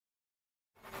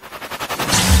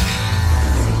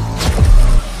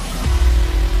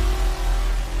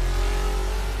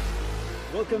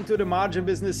Welcome to the Margin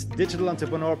Business Digital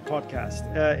Entrepreneur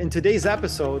Podcast. In today's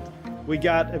episode, we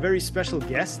got a very special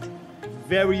guest,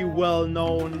 very well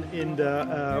known in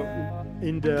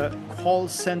the call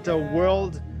center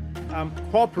world,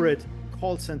 corporate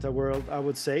call center world, I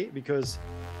would say, because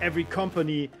every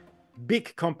company,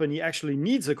 big company, actually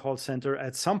needs a call center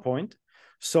at some point.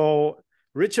 So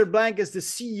Richard Blank is the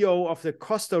CEO of the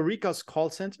Costa Rica's call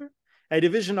center, a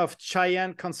division of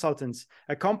Cheyenne Consultants,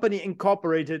 a company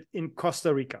incorporated in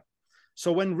Costa Rica.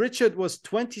 So when Richard was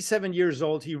 27 years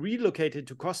old, he relocated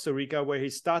to Costa Rica, where he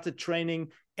started training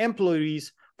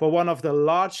employees for one of the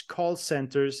large call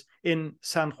centers in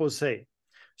San Jose.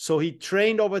 So he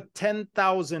trained over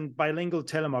 10,000 bilingual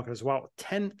telemarketers. Wow,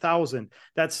 10,000.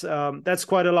 That's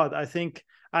quite a lot. I think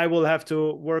I will have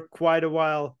to work quite a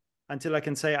while until I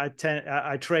can say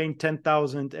I trained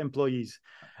 10,000 employees.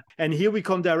 And here we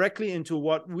come directly into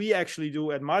what we actually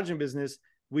do at Margin Business.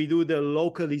 We do the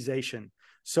localization.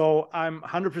 So I'm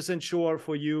 100% sure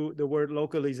for you, the word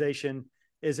localization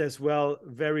is as well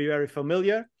very, very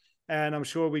familiar. And I'm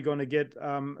sure we're going to get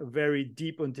very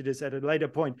deep into this at a later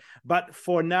point. But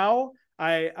for now,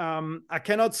 I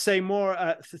cannot say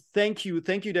more. Thank you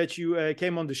that you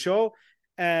came on the show.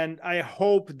 And I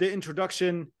hope the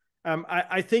introduction,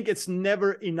 I think it's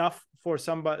never enough for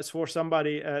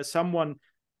someone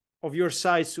of your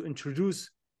size to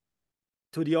introduce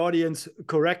to the audience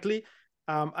correctly.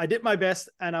 I did my best,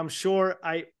 and I'm sure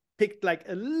I picked like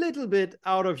a little bit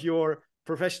out of your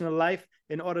professional life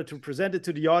in order to present it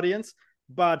to the audience.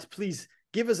 But please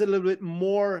give us a little bit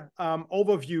more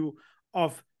overview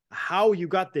of how you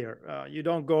got there. You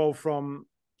don't go from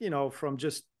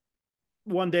just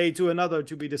one day to another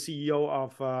to be the CEO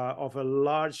of a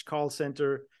large call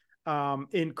center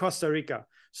in Costa Rica.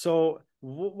 So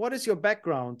what is your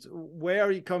background? Where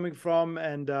are you coming from?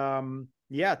 And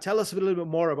tell us a little bit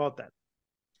more about that.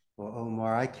 Well,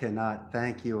 Omar, I cannot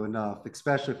thank you enough,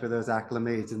 especially for those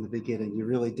acclimates in the beginning. You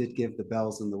really did give the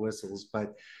bells and the whistles,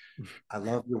 but I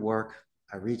love your work.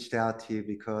 I reached out to you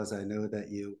because I know that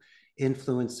you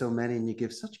influence so many and you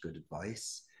give such good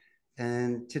advice.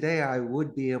 And today I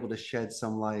would be able to shed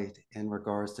some light in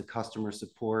regards to customer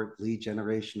support, lead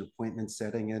generation, appointment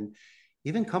setting, and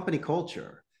even company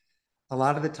culture. A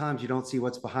lot of the times you don't see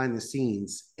what's behind the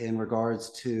scenes in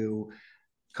regards to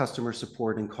customer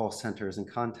support in call centers and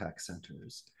contact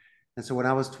centers. And so when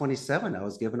I was 27, I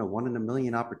was given a 1 in a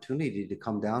million opportunity to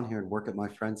come down here and work at my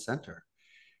friend's center.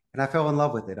 And I fell in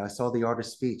love with it. I saw the art of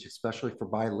speech, especially for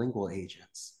bilingual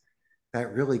agents,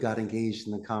 that really got engaged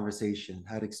in the conversation,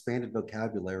 had expanded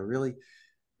vocabulary,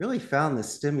 really found the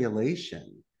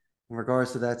stimulation in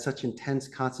regards to that such intense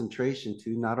concentration to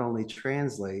not only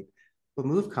translate, but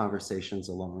move conversations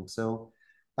along. So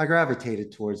I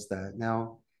gravitated towards that.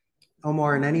 Now,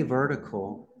 Omar, in any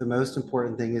vertical, the most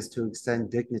important thing is to extend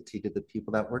dignity to the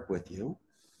people that work with you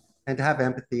and to have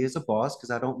empathy as a boss, because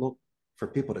I don't look for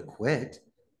people to quit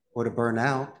or to burn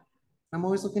out. I'm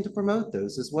always looking to promote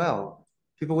those as well.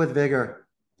 People with vigor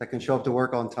that can show up to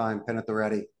work on time, pen at the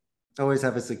ready. Always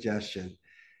have a suggestion.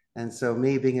 And so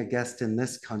me being a guest in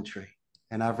this country,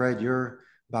 and I've read your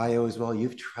bio as well,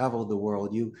 you've traveled the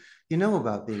world, you know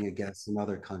about being a guest in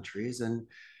other countries. And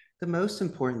the most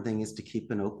important thing is to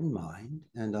keep an open mind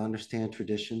and understand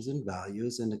traditions and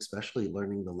values, and especially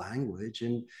learning the language.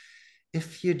 And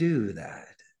if you do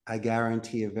that, I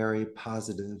guarantee a very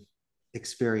positive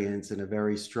experience and a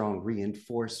very strong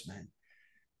reinforcement.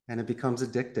 And it becomes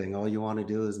addicting. All you want to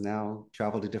do is now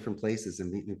travel to different places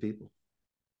and meet new people.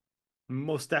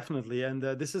 Most definitely. And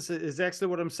this is actually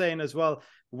what I'm saying as well.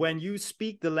 When you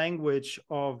speak the language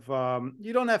of,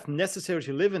 you don't have necessarily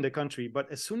to live in the country, but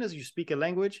as soon as you speak a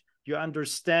language, you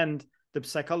understand the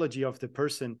psychology of the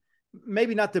person.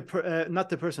 Maybe not the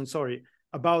person, sorry,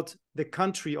 about the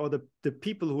country or the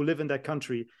people who live in that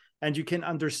country. And you can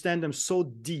understand them so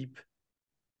deep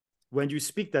when you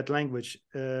speak that language,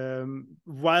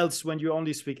 whilst when you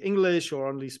only speak English or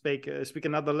only speak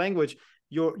another language,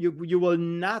 you will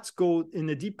not go in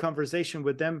a deep conversation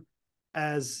with them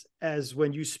as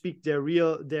when you speak their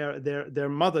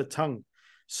mother tongue.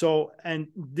 So, and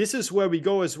this is where we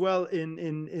go as well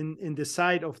in the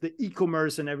side of the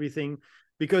e-commerce and everything,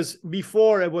 because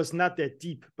before it was not that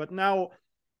deep, but now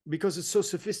because it's so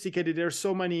sophisticated, there's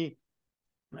so many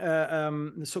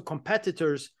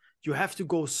competitors. You have to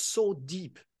go so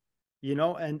deep,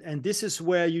 and this is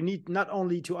where you need not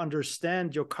only to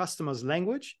understand your customer's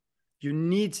language, you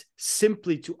need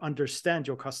simply to understand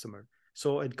your customer.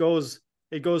 So it goes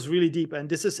really deep. And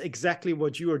this is exactly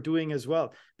what you are doing as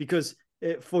well. Because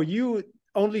for you,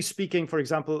 only speaking, for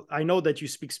example, I know that you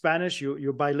speak Spanish,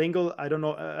 you're bilingual. I don't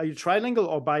know, are you trilingual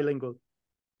or bilingual?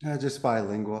 Just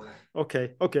bilingual.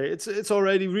 Okay, okay, it's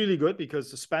already really good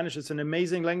because Spanish is an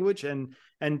amazing language, and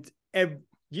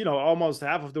almost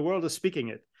half of the world is speaking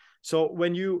it. So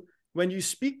when you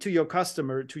speak to your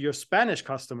customer, to your Spanish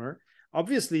customer,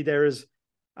 obviously there is,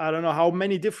 I don't know how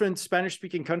many different Spanish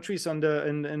speaking countries on the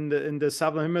in the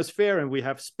southern hemisphere, and we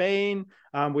have Spain,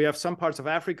 we have some parts of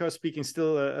Africa speaking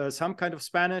still some kind of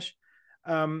Spanish,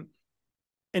 um,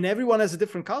 and everyone has a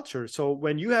different culture. So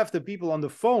when you have the people on the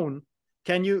phone,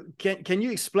 can you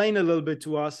explain a little bit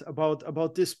to us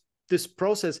about this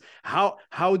process?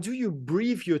 How do you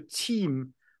brief your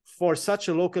team for such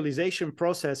a localization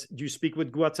process? You speak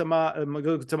with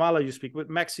Guatemala, you speak with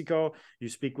Mexico, you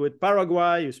speak with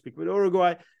Paraguay, you speak with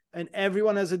Uruguay, and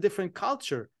everyone has a different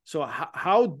culture. So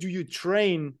how do you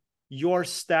train your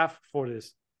staff for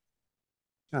this?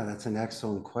 Oh, that's an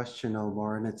excellent question,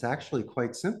 Omar. And it's actually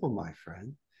quite simple, my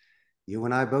friend. You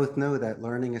and I both know that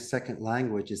learning a second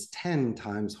language is 10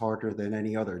 times harder than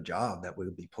any other job that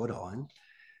would be put on.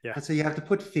 Yeah. And so you have to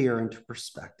put fear into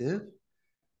perspective.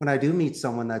 When I do meet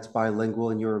someone that's bilingual,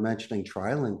 and you were mentioning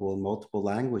trilingual in multiple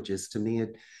languages, to me,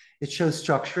 it shows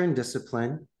structure and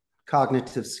discipline,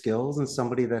 cognitive skills, and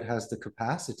somebody that has the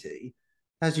capacity,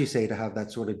 as you say, to have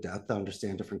that sort of depth to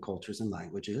understand different cultures and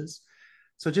languages.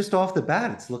 So just off the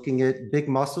bat, it's looking at big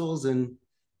muscles and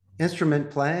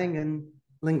instrument playing and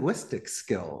linguistic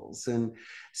skills, and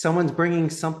someone's bringing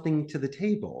something to the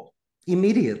table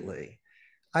immediately.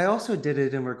 I also did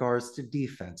it in regards to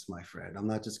defense, my friend. I'm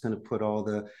not just going to put all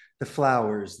the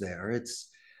flowers there.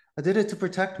 I did it to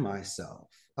protect myself.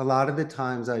 A lot of the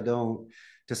times I don't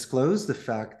disclose the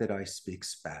fact that I speak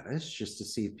Spanish just to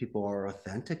see if people are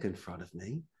authentic in front of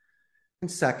me.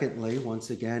 And secondly, once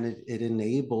again, it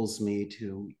enables me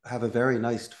to have a very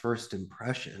nice first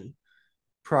impression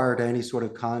prior to any sort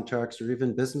of contracts or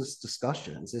even business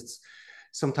discussions. It's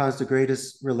sometimes the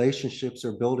greatest relationships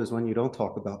are built is when you don't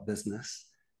talk about business.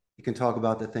 You can talk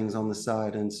about the things on the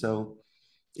side. And so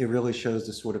it really shows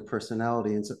the sort of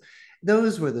personality. And so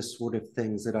those were the sort of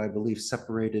things that I believe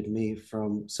separated me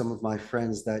from some of my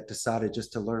friends that decided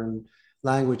just to learn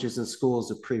languages in school as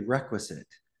a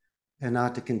prerequisite and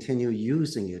not to continue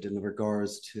using it in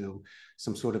regards to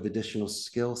some sort of additional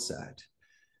skill set.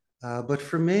 But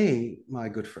for me, my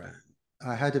good friend,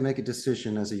 I had to make a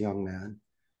decision as a young man.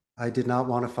 I did not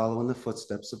want to follow in the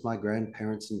footsteps of my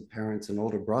grandparents and parents and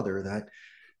older brother that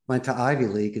went to Ivy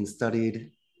League and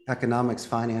studied economics,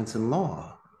 finance, and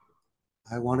law.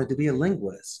 I wanted to be a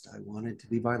linguist. I wanted to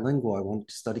be bilingual. I wanted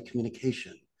to study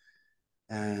communication.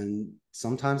 And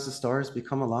sometimes the stars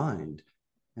become aligned.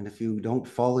 And if you don't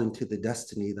fall into the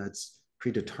destiny that's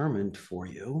predetermined for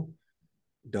you,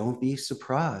 don't be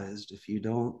surprised if you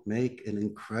don't make an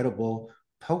incredible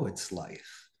poet's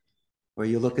life, where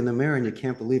you look in the mirror and you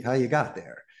can't believe how you got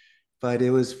there. But it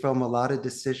was from a lot of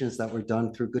decisions that were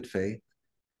done through good faith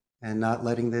and not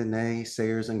letting the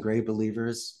naysayers and gray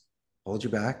believers hold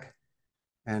you back.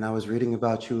 And I was reading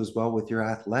about you as well with your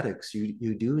athletics.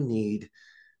 You do need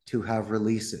to have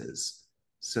releases.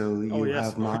 So Oh you yes.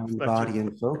 have mind, Thank you. body,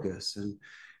 and focus. And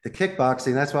the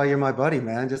kickboxing, that's why you're my buddy,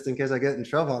 man. Just in case I get in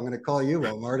trouble, I'm going to call you,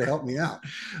 Omar, to help me out.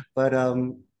 But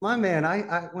my man,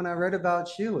 I when I read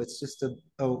about you, it's just a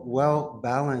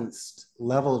well-balanced,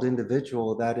 leveled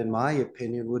individual that, in my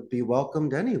opinion, would be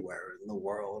welcomed anywhere in the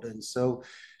world. And so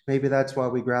maybe that's why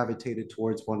we gravitated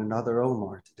towards one another,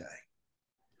 Omar, today.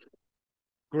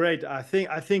 Great. I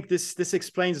think this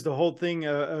explains the whole thing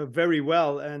very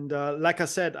well. And like I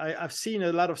said, I've seen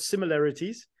a lot of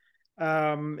similarities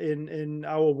in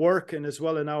our work and as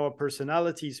well in our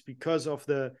personalities because of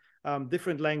the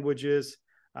different languages,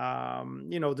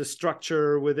 the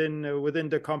structure within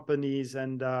the companies,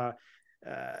 and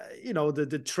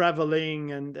the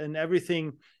traveling and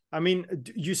everything. I mean,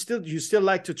 you still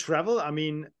like to travel? I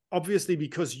mean, obviously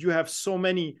because you have so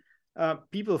many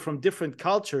people from different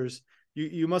cultures.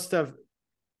 You must have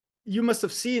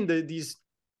seen these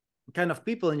kind of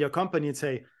people in your company and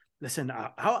say, listen,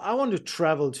 I want to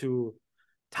travel to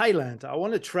Thailand. I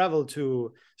want to travel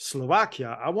to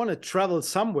Slovakia. I want to travel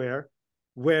somewhere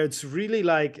where it's really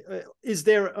like, is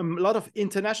there a lot of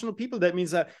international people? That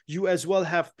means that you as well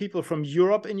have people from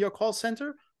Europe in your call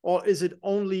center, or is it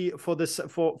only for this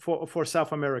for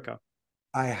South America?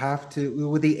 I have to,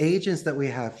 with the agents that we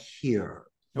have here,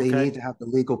 they Okay. need to have the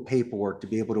legal paperwork to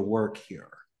be able to work here.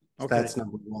 So Okay. that's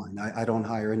number one. I don't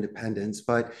hire independents,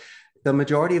 but the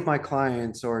majority of my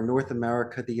clients are North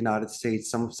America, the United States,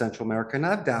 some of Central America, and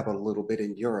I've dabbled a little bit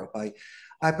in Europe.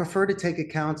 I prefer to take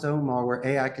accounts, Omar, where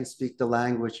A, I can speak the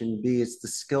language, and B, it's the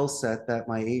skill set that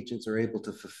my agents are able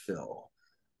to fulfill.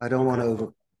 I don't want Okay. to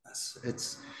over.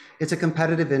 business. It's a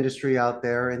competitive industry out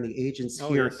there, and the agents Oh,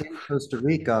 here yes. in Costa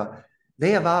Rica,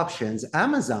 they have options.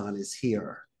 Amazon is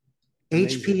here.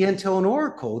 HP, Amazing. Intel, and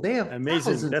Oracle, they have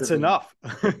Amazing. thousands That's of agents.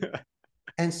 enough.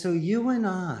 And so you and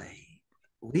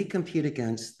we compete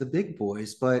against the big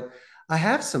boys, but I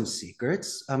have some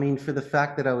secrets. I mean, for the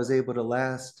fact that I was able to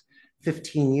last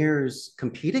 15 years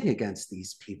competing against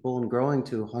these people and growing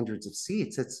to hundreds of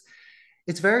seats,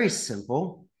 it's very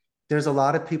simple. There's a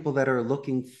lot of people that are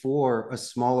looking for a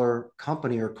smaller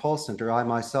company or call center. I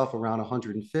myself around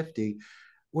 150,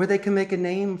 where they can make a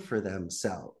name for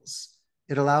themselves.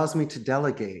 It allows me to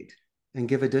delegate and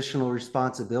give additional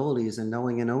responsibilities and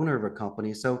knowing an owner of a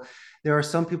company. So there are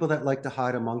some people that like to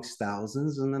hide amongst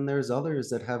thousands, and then there's others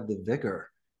that have the vigor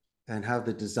and have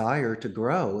the desire to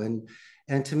grow.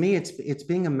 And to me, it's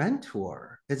being a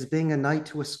mentor. It's being a knight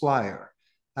to a squire.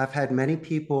 I've had many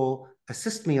people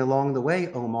assist me along the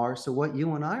way, Omar. So what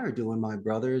you and I are doing, my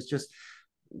brother, is just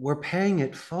we're paying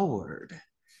it forward.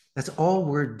 That's all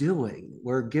we're doing.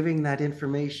 We're giving that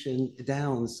information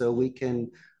down so we can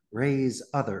raise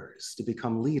others to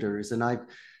become leaders. And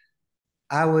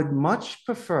I would much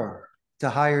prefer to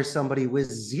hire somebody with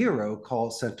zero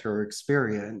call center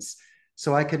experience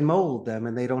so I could mold them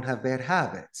and they don't have bad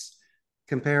habits,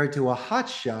 compared to a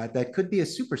hotshot that could be a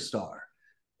superstar,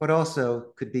 but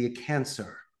also could be a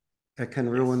cancer that can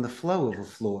ruin Yes. the flow of a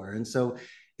floor. And so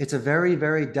it's a very,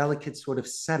 very delicate sort of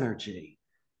synergy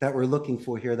that we're looking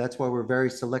for here. That's why we're very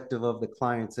selective of the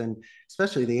clients and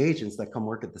especially the agents that come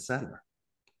work at the center.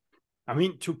 I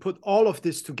mean, to put all of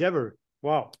this together,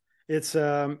 wow. It's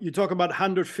you talk about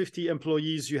 150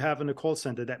 employees you have in a call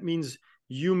center. That means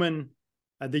the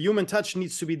human touch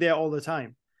needs to be there all the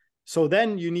time. So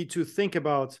then you need to think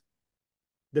about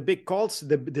the big calls,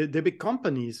 the big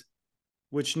companies,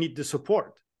 which need the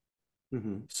support.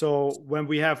 Mm-hmm. So when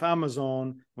we have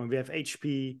Amazon, when we have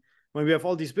HP, when we have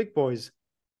all these big boys,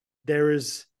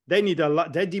 they need a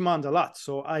lot, they demand a lot.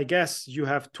 So I guess you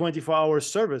have 24-hour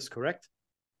service, correct?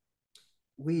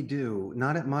 We do,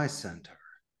 not at my center.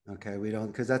 Okay, we don't,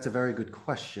 because that's a very good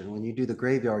question. When you do the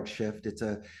graveyard shift, it's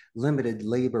a limited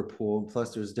labor pool.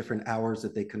 Plus, there's different hours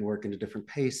that they can work in a different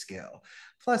pay scale.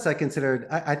 Plus, I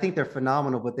think they're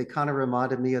phenomenal, but they kind of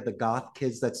reminded me of the goth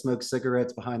kids that smoke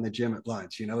cigarettes behind the gym at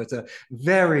lunch. You know, it's a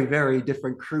very, very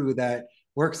different crew that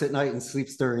works at night and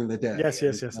sleeps during the day. Yes,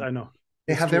 yes, yes, I know.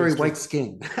 They have very white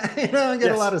skin. You know,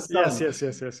 get a lot of sun.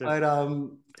 Yes. But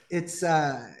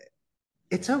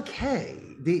it's okay.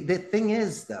 The thing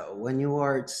is, though, when you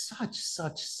are at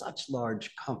such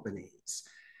large companies,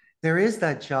 there is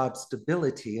that job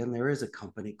stability and there is a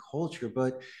company culture,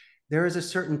 but there is a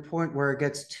certain point where it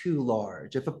gets too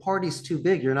large. If a party's too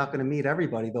big, you're not going to meet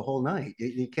everybody the whole night.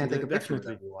 You can't take a picture with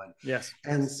everyone. Yes.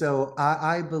 And so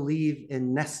I believe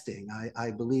in nesting.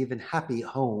 I believe in happy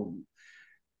home.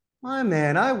 My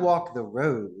man, I walk the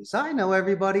rows. I know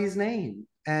everybody's name.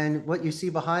 And what you see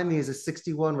behind me is a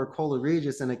 61 Ricola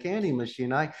Regis and a candy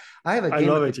machine. I have a game.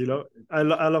 I love it, you know. I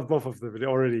love both of them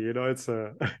already, you know. It's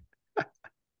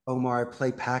Omar, I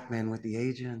play Pac-Man with the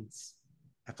agents.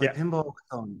 I play pinball with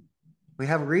them. We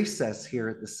have recess here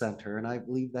at the center, and I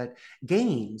believe that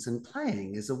games and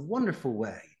playing is a wonderful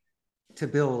way to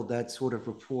build that sort of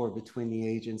rapport between the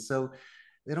agents. So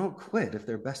they don't quit if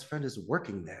their best friend is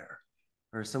working there.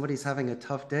 Or somebody's having a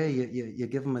tough day, you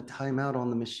give them a timeout on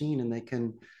the machine and they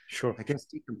can, sure, I guess,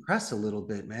 decompress a little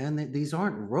bit, man. These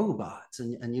aren't robots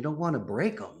and you don't want to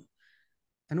break them.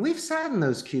 And we've sat in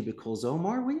those cubicles,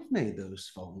 Omar. We've made those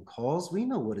phone calls. We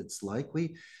know what it's like.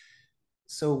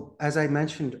 So as I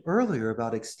mentioned earlier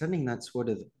about extending that sort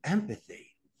of empathy,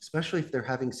 especially if they're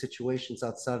having situations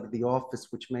outside of the office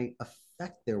which may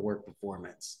affect their work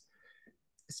performance.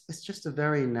 It's just a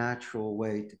very natural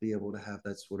way to be able to have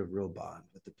that sort of real bond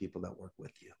with the people that work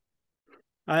with you.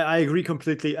 I agree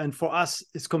completely. And for us,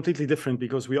 it's completely different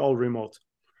because we're all remote.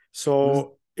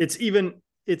 So it's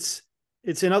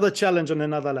another challenge on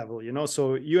another level, you know.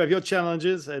 So you have your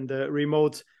challenges and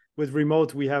with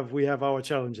remote, we have our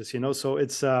challenges, you know. So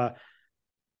it's there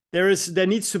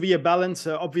needs to be a balance,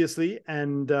 obviously.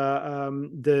 And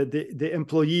the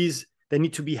employees, they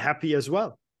need to be happy as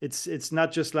well. It's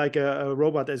not just like a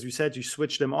robot, as you said. You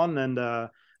switch them on and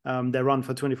they run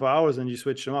for 24 hours, and you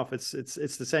switch them off. It's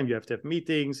the same. You have to have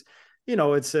meetings. You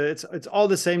know, it's all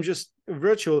the same, just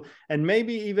virtual, and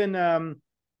maybe even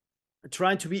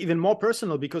trying to be even more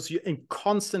personal because you're in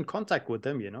constant contact with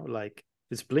them. You know, like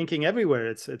it's blinking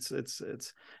everywhere.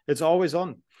 It's always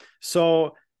on.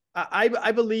 So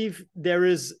I believe there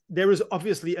is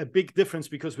obviously a big difference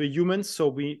because we're humans, so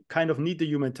we kind of need the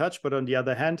human touch. But on the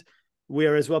other hand, we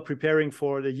are as well preparing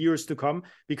for the years to come,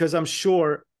 because I'm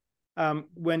sure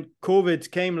when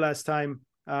COVID came last time,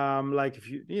 like if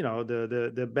you know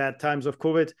the bad times of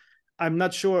COVID, I'm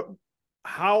not sure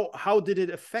how did it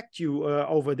affect you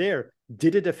over there?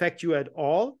 Did it affect you at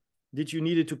all? Did you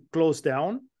needed to close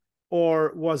down,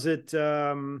 or was it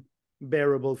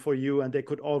bearable for you and they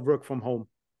could all work from home?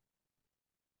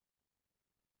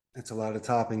 That's a lot of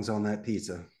toppings on that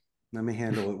pizza. Let me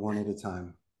handle it one at a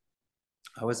time.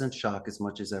 I was in shock as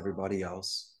much as everybody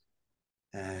else.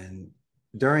 And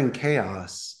during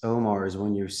chaos, Omar, is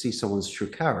when you see someone's true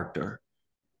character.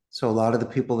 So a lot of the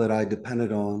people that I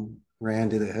depended on ran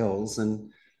to the hills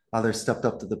and others stepped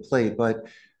up to the plate. But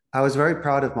I was very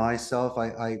proud of myself.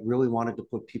 I really wanted to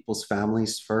put people's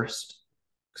families first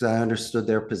because I understood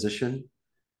their position.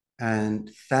 And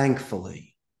thankfully,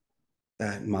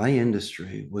 that my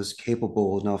industry was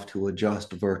capable enough to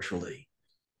adjust virtually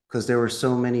because there were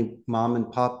so many mom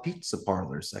and pop pizza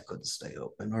parlors that couldn't stay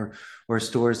open or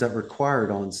stores that required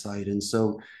on site. And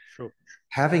so Sure.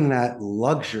 having that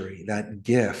luxury, that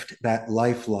gift, that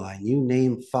lifeline, you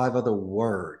name five other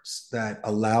words that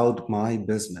allowed my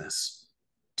business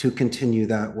to continue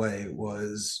that way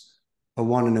was a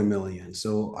one in a million.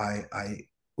 So I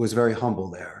was very humble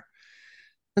there.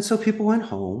 And so people went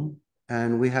home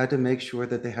and we had to make sure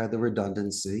that they had the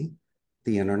redundancy,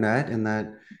 the internet, and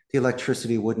that the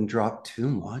electricity wouldn't drop too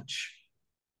much.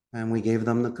 And we gave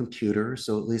them the computer,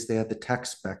 so at least they had the tech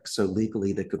specs so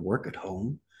legally they could work at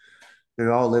home. They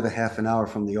all live a half an hour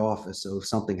from the office, so if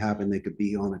something happened, they could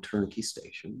be on a turnkey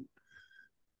station.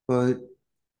 But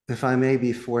if I may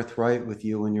be forthright with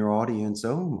you and your audience,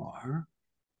 Omar,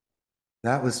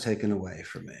 that was taken away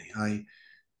from me.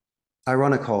 I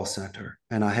run a call center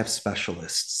and I have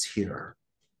specialists here,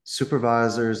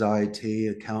 supervisors, IT,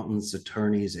 accountants,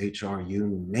 attorneys, HR,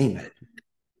 you name it.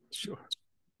 Sure.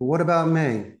 But what about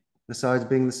me? Besides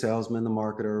being the salesman, the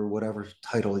marketer, or whatever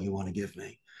title you want to give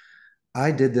me,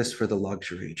 I did this for the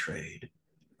luxury trade.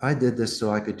 I did this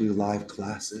so I could do live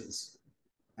classes.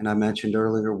 And I mentioned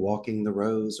earlier walking the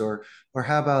rows, or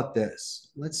how about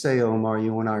this? Let's say, Omar,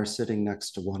 you and I are sitting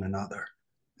next to one another,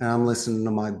 and I'm listening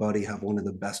to my buddy have one of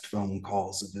the best phone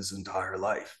calls of his entire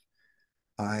life.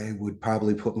 I would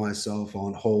probably put myself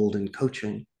on hold in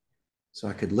coaching so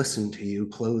I could listen to you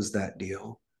close that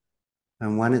deal.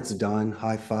 And when it's done,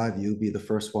 high five you, be the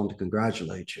first one to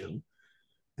congratulate you.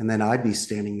 And then I'd be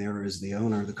standing there as the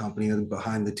owner of the company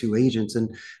behind the two agents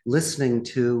and listening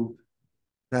to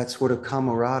that sort of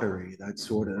camaraderie, that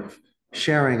sort of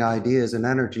sharing ideas and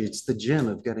energy. It's the gym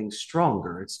of getting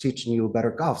stronger. It's teaching you a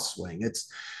better golf swing.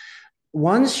 It's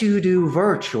once you do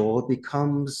virtual, it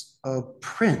becomes a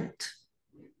print.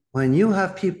 When you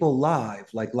have people live,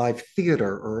 like live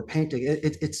theater or a painting,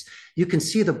 it's you can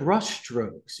see the brush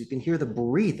strokes, you can hear the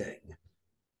breathing,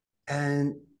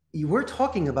 and we're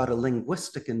talking about a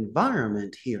linguistic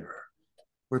environment here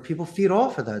where people feed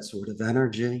off of that sort of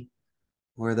energy,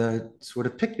 where that sort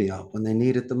of pick me up when they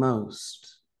need it the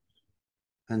most.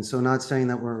 And so, not saying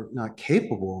that we're not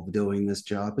capable of doing this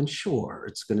job, and sure,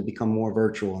 it's going to become more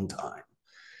virtual in time.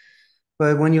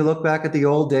 But when you look back at the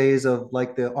old days of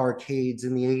like the arcades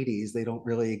in the 80s, they don't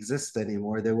really exist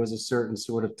anymore. There was a certain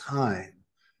sort of time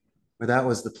where that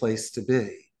was the place to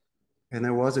be. And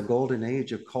there was a golden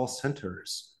age of call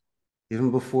centers,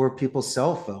 even before people's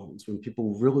cell phones, when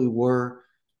people really were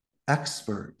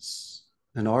experts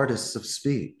and artists of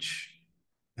speech.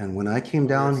 And when I came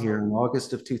down here in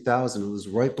August of 2000, it was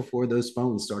right before those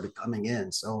phones started coming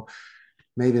in. So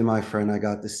maybe, my friend, I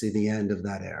got to see the end of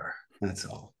that era. That's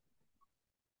all.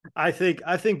 I think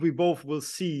we both will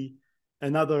see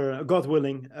another, God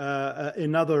willing,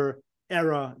 another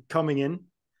era coming in.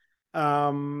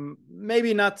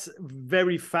 Maybe not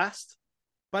very fast,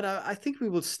 but I think we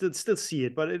will still see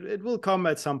it. But it will come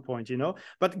at some point, you know.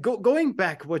 But going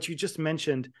back, what you just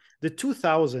mentioned, the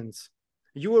 2000s,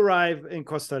 you arrive in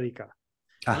Costa Rica.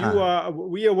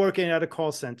 We are working at a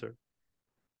call center.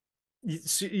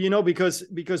 You know, because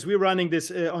we're running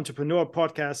this entrepreneur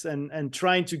podcast and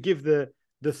trying to give the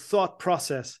thought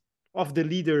process of the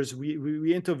leaders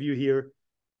we interview here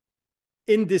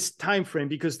in this time frame,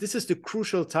 because this is the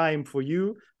crucial time for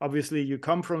you. Obviously, you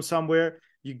come from somewhere,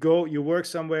 you go, you work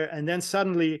somewhere, and then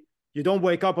suddenly you don't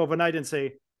wake up overnight and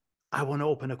say, I want to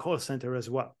open a call center as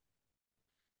well.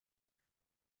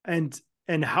 And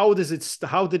how did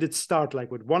it start? Like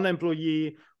with one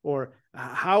employee, or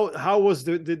how was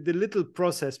the little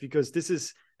process? Because this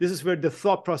is where the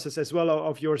thought process as well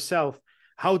of yourself.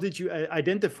 How did you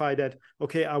identify that?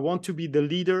 Okay, I want to be the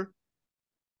leader.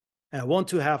 I want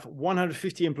to have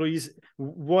 150 employees.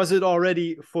 Was it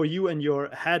already for you in your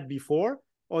head before,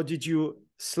 or did you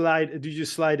slide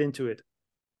into it?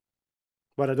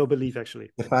 But I don't believe actually.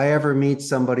 If I ever meet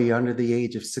somebody under the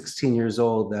age of 16 years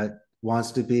old that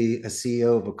wants to be a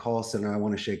CEO of a call center, I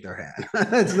want to shake their hand.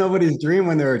 It's nobody's dream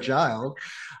when they're a child.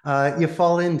 You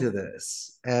fall into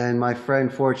this. And my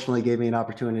friend fortunately gave me an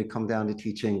opportunity to come down to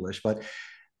teach English, but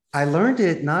I learned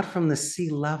it not from the C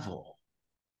level.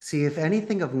 See, if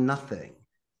anything of nothing,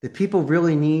 the people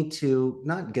really need to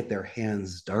not get their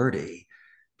hands dirty,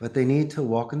 but they need to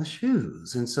walk in the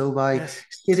shoes. And so by Yes.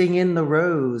 sitting in the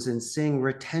rows and seeing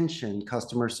retention,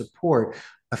 customer support,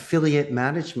 affiliate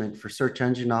management for search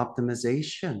engine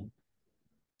optimization,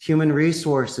 human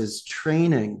resources,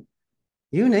 training,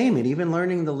 you name it, even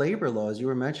learning the labor laws you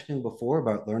were mentioning before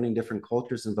about learning different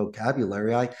cultures and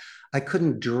vocabulary. I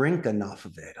couldn't drink enough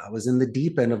of it. I was in the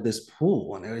deep end of this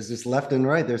pool and it was just left and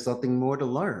right. There's something more to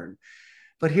learn.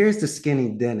 But here's the skinny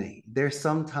dinny. There's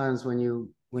sometimes when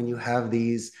you have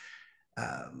these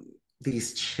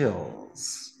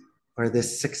chills or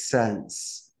this sixth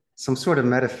sense, some sort of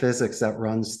metaphysics that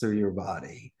runs through your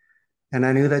body. And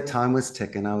I knew that time was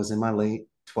ticking. I was in my late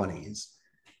 20s.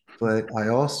 But I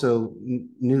also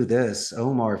knew this,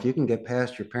 Omar, if you can get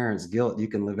past your parents' guilt, you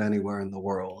can live anywhere in the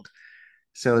world.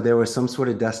 So there was some sort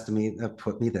of destiny that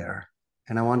put me there.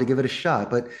 And I wanted to give it a shot.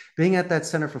 But being at that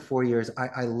center for 4 years,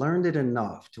 I learned it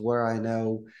enough to where I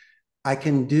know I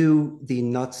can do the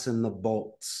nuts and the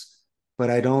bolts, but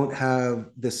I don't have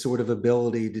this sort of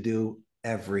ability to do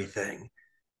everything.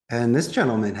 And this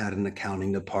gentleman had an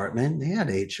accounting department, he had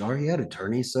HR, he had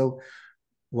attorneys. So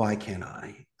why can't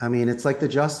I? I mean, it's like the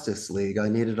Justice League. I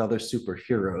needed other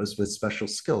superheroes with special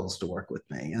skills to work with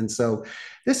me. And so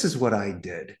this is what I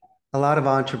did. A lot of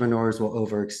entrepreneurs will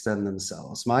overextend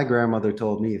themselves. My grandmother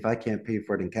told me if I can't pay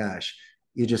for it in cash,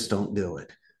 you just don't do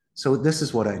it. So this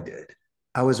is what I did.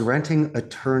 I was renting a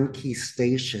turnkey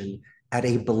station at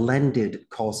a blended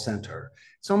call center.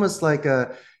 It's almost like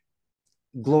a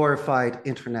glorified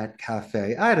internet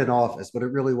cafe. I had an office, but it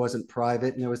really wasn't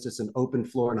private. And there was just an open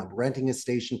floor, and I'm renting a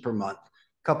station per month,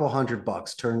 a couple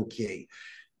 $100 turnkey.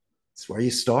 It's where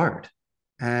you start.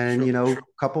 And, Sure. a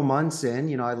couple months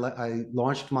in, I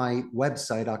launched my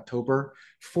website October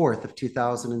 4th of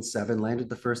 2007, landed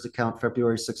the first account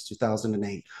February 6th,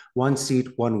 2008, one seat,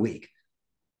 1 week,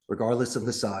 regardless of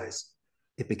the size.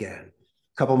 It began.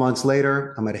 A couple months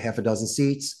later, I'm at a half a dozen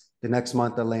seats. The next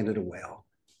month, I landed a whale.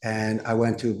 And I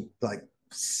went to like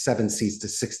 7 seats to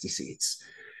 60 seats.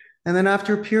 And then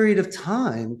after a period of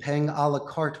time, paying a la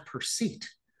carte per seat,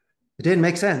 it didn't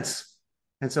make sense.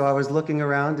 And so I was looking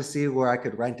around to see where I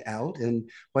could rent out and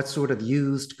what sort of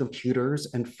used computers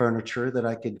and furniture that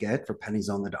I could get for pennies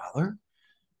on the dollar.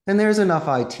 And there's enough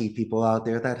IT people out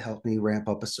there that helped me ramp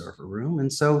up a server room.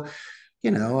 And so,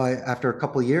 after a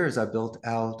couple of years, I built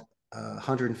out a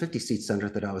 150 seat center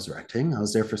that I was renting. I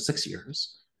was there for 6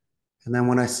 years. And then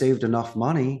when I saved enough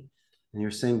money, and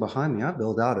you're seeing behind me, I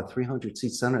built out a 300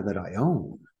 seat center that I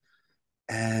own.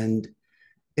 And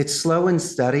it's slow and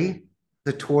steady,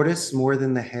 the tortoise more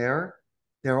than the hare.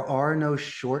 There are no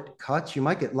shortcuts. You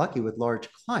might get lucky with large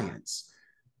clients,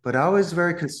 but I was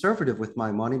very conservative with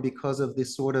my money because of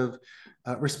this sort of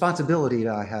responsibility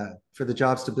that I had for the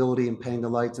job stability and paying the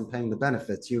lights and paying the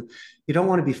benefits. You don't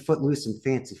want to be footloose and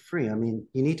fancy free. I mean,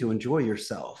 you need to enjoy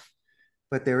yourself,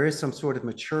 but there is some sort of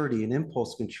maturity and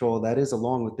impulse control that is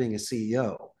along with being a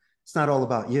CEO. It's not all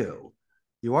about you.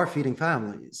 You are feeding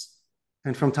families.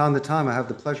 And from time to time, I have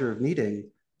the pleasure of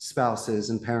meeting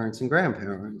spouses and parents and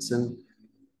grandparents. And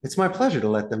it's my pleasure to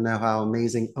let them know how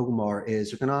amazing Omar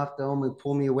is. You're going to have to only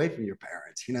pull me away from your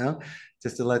parents,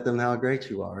 just to let them know how great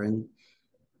you are. And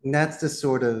that's the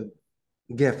sort of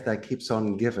gift that keeps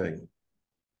on giving,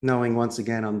 knowing once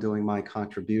again I'm doing my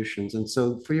contributions. And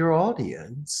so for your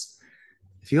audience,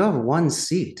 if you have one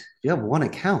seat, if you have one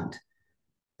account,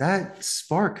 that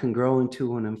spark can grow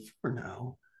into an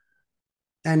inferno.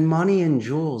 And money and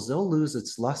jewels, they'll lose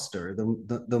its luster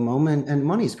the moment, and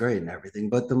money's great and everything,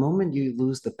 but the moment you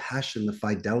lose the passion, the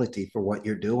fidelity for what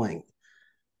you're doing,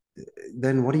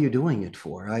 then what are you doing it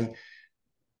for? I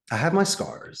have my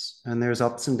scars, and there's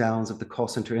ups and downs of the call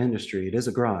center industry. It is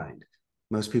a grind.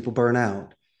 Most people burn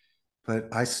out, but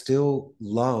I still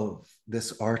love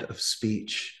this art of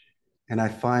speech. And I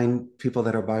find people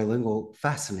that are bilingual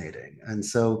fascinating. And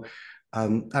so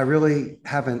I really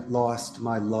haven't lost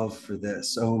my love for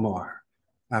this, Omar,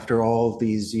 after all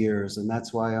these years. And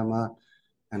that's why I'm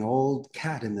an old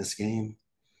cat in this game.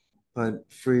 But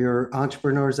for your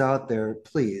entrepreneurs out there,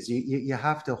 please, you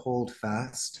have to hold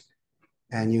fast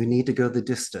and you need to go the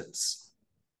distance.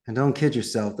 And don't kid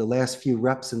yourself, the last few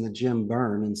reps in the gym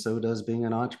burn, and so does being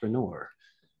an entrepreneur.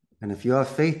 And if you have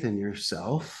faith in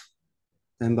yourself,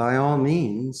 then by all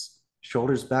means,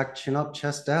 shoulders back, chin up,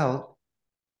 chest out,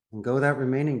 and go that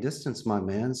remaining distance, my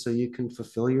man, so you can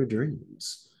fulfill your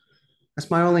dreams. That's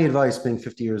my only advice being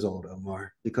 50 years old,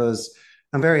 Omar, because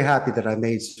I'm very happy that I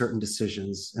made certain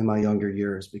decisions in my younger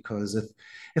years, because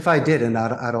if I didn't,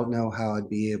 I don't know how I'd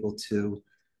be able to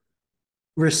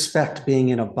respect being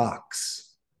in a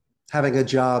box, having a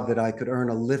job that I could earn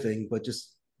a living, but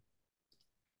just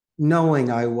knowing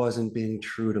I wasn't being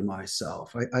true to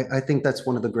myself. I think that's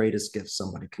one of the greatest gifts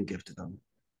somebody can give to them,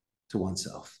 to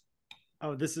oneself.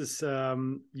 Oh, this is,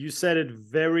 you said it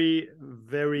very,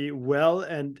 very well.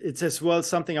 And it's as well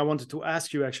something I wanted to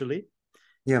ask you, actually,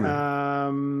 Yeah,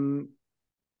 man.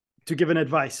 To give an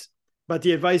advice. But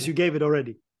the advice, you gave it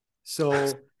already. So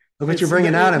Look what you're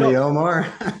bringing out of me, Omar.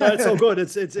 It's all good.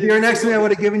 If you're next to me, I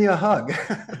would have given you a hug.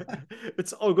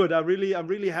 It's all good. I'm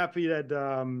really happy that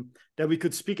that we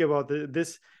could speak about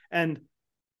this. And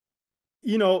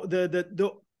you know,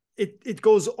 it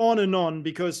goes on and on,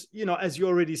 because, you know, as you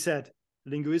already said,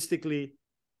 linguistically,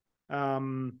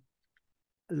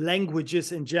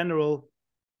 languages in general,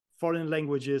 foreign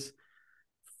languages,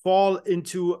 fall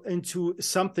into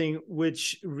something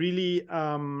which really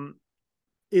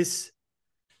is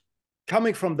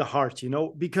coming from the heart, you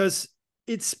know, because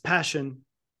it's passion.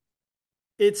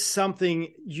 It's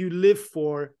something you live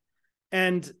for.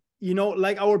 And, you know,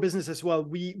 like our business as well,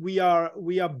 we are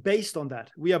based on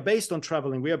that. We are based on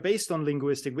traveling. We are based on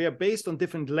linguistic. We are based on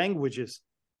different languages.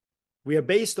 We are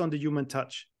based on the human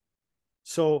touch.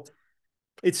 So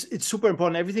it's super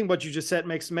important. Everything what you just said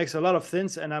makes a lot of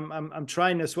sense. And I'm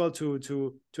trying as well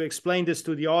to explain this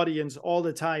to the audience all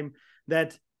the time,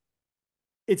 that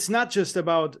it's not just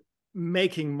about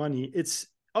making money. It's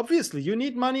obviously you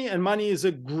need money, and money is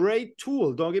a great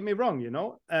tool. Don't get me wrong, you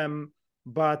know,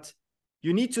 but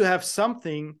you need to have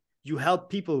something you help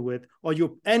people with, or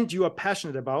you are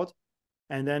passionate about,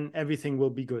 and then everything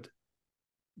will be good.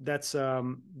 That's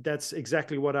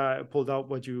exactly what I pulled out,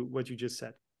 what you just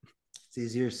said. It's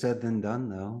easier said than done,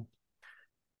 though.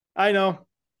 I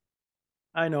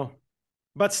know,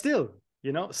 but still,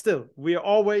 you know, we're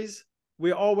always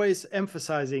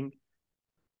emphasizing.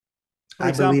 For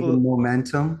example, I believe in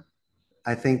momentum.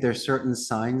 I think there's certain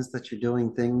signs that you're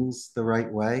doing things the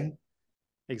right way.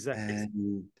 Exactly.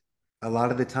 And a lot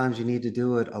of the times you need to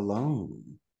do it alone,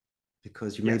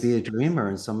 because you may Yes. be a dreamer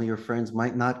and some of your friends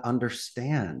might not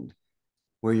understand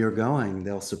where you're going.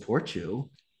 They'll support you,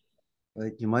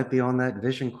 but you might be on that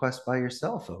vision quest by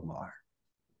yourself, Omar.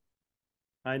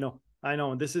 I know.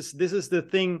 This is the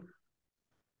thing.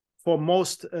 For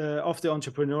most of the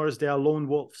entrepreneurs, they are lone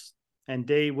wolves, and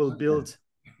they will build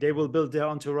their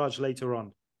entourage later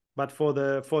on. But for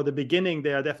the beginning,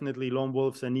 they are definitely lone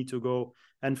wolves and need to go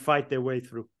and fight their way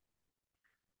through.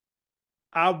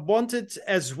 I wanted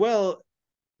as well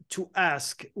to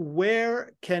ask,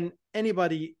 where can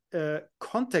anybody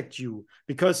contact you?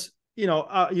 Because you know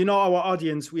our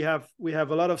audience. We have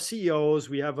a lot of CEOs.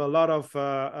 We have a lot of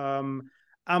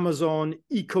Amazon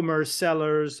e-commerce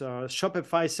sellers,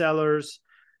 Shopify sellers,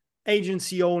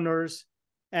 agency owners,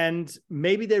 and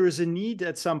maybe there is a need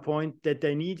at some point that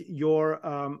they need your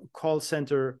call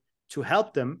center to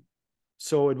help them.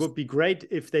 So it would be great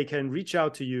if they can reach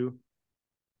out to you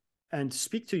and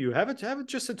speak to you. Have it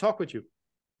just a talk with you.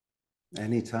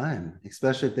 Anytime,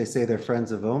 especially if they say they're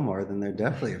friends of Omar, then they're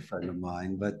definitely a friend of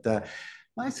mine. But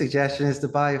my suggestion is to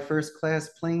buy a first-class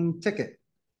plane ticket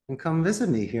and come visit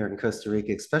me here in Costa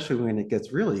Rica, especially when it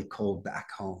gets really cold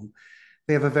back home.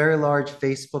 We have a very large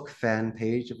Facebook fan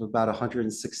page of about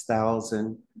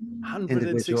 106,000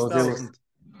 individuals. 106,000.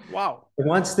 Wow.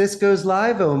 Once this goes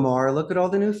live, Omar, look at all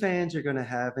the new fans you're going to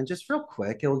have. And just real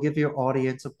quick, it will give your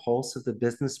audience a pulse of the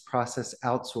business process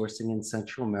outsourcing in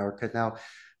Central America. Now,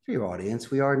 for your audience,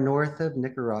 we are north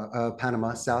of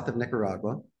Panama, south of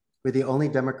Nicaragua. We're the only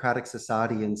democratic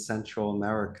society in Central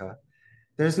America.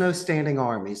 There's no standing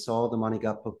army, so all the money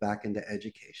got put back into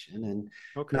education, and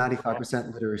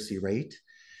 95% literacy rate.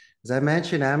 As I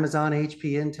mentioned, Amazon,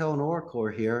 HP, Intel, and Oracle are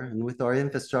here, and with our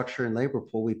infrastructure and labor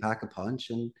pool, we pack a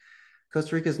punch. And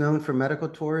Costa Rica is known for medical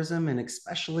tourism and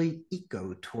especially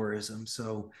ecotourism.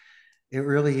 So it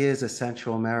really is a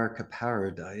Central America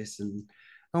paradise. And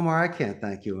Omar, I can't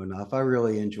thank you enough. I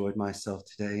really enjoyed myself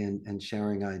today and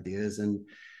sharing ideas. And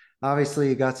obviously,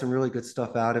 you got some really good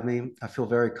stuff out of me. I feel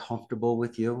very comfortable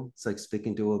with you. It's like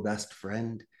speaking to a best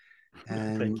friend.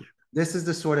 And this is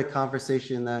the sort of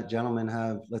conversation that gentlemen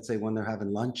have, let's say, when they're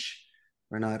having lunch.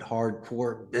 We're not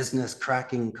hardcore business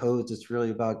cracking codes. It's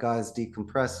really about guys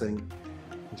decompressing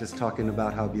and just talking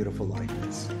about how beautiful life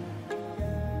is.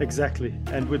 Exactly.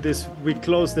 And with this, we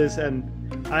close this. And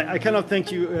I cannot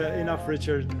thank you enough,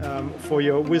 Richard, for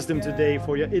your wisdom today,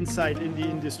 for your insight in the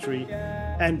industry,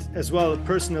 and as well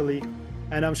personally,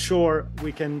 And I'm sure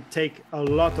we can take a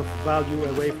lot of value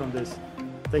away from this.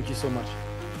 Thank you so much.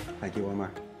 Thank you,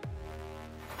 Omar.